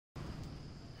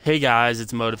Hey guys,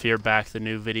 it's Motive here, back with a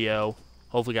new video.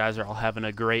 Hopefully you guys are all having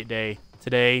a great day.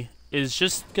 Today is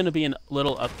just going to be a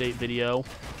little update video,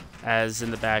 as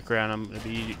in the background I'm going to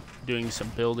be doing some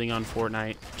building on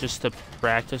Fortnite just to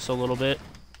practice a little bit.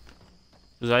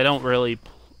 Because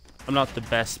I'm not the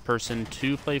best person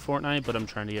to play Fortnite, but I'm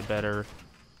trying to get better.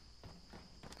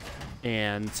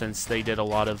 And since they did a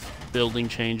lot of building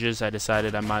changes, I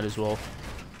decided I might as well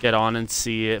get on and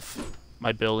see if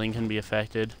my building can be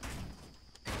affected.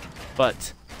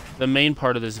 But the main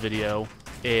part of this video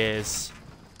is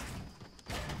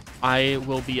I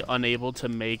will be unable to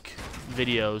make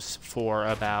videos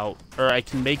I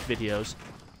can make videos.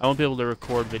 I won't be able to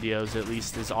record videos at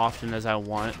least as often as I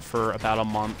want for about a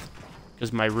month,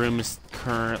 because my room is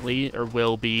currently, or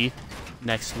will be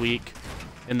next week,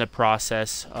 in the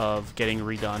process of getting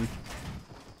redone.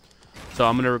 So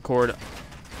I'm going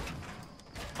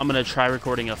to try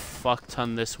recording a fuck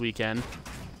ton this weekend,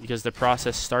 because the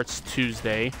process starts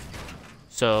Tuesday.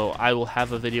 So I will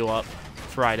have a video up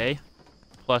Friday,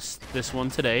 plus this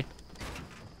one today.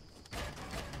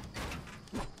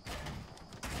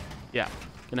 Yeah,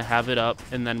 gonna have it up,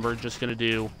 and then we're just gonna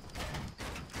do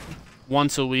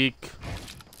once a week.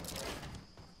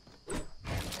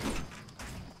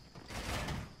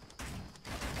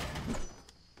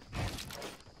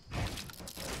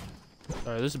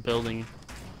 Sorry, this building, I'm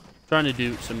trying to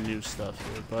do some new stuff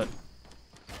here, but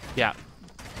yeah,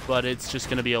 but it's just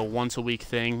gonna be a once a week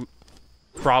thing,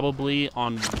 probably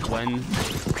on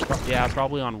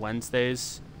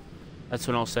Wednesdays. That's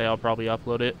when I'll say I'll probably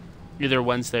upload it, either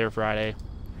Wednesday or Friday,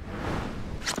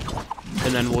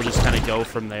 and then we'll just kind of go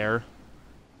from there.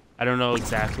 I don't know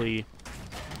exactly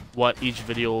what each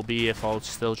video will be, if I'll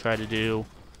still try to do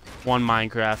one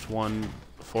Minecraft, one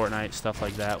Fortnite, stuff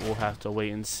like that. We'll have to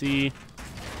wait and see,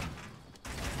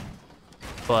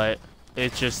 but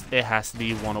it has to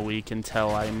be one a week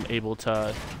until I'm able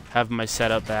to have my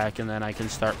setup back, and then I can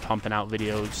start pumping out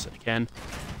videos again.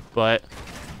 But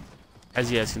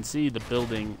as you guys can see, the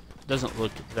building doesn't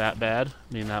look that bad.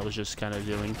 I mean, that was just kind of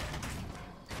doing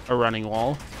a running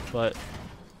wall, but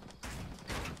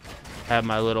I have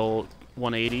my little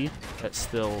 180 that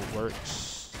still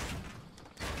works.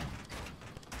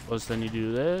 Plus then you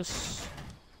do this,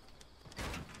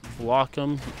 block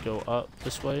them, go up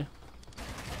this way.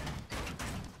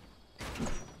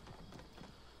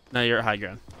 Now you're at high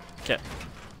ground. Okay.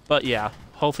 But yeah,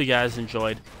 hopefully you guys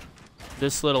enjoyed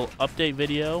this little update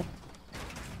video.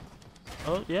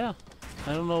 Oh yeah,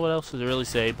 I don't know what else to really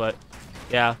say, but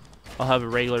yeah, I'll have a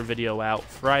regular video out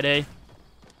Friday,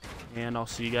 and I'll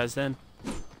see you guys then.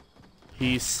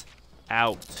 Peace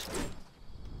out.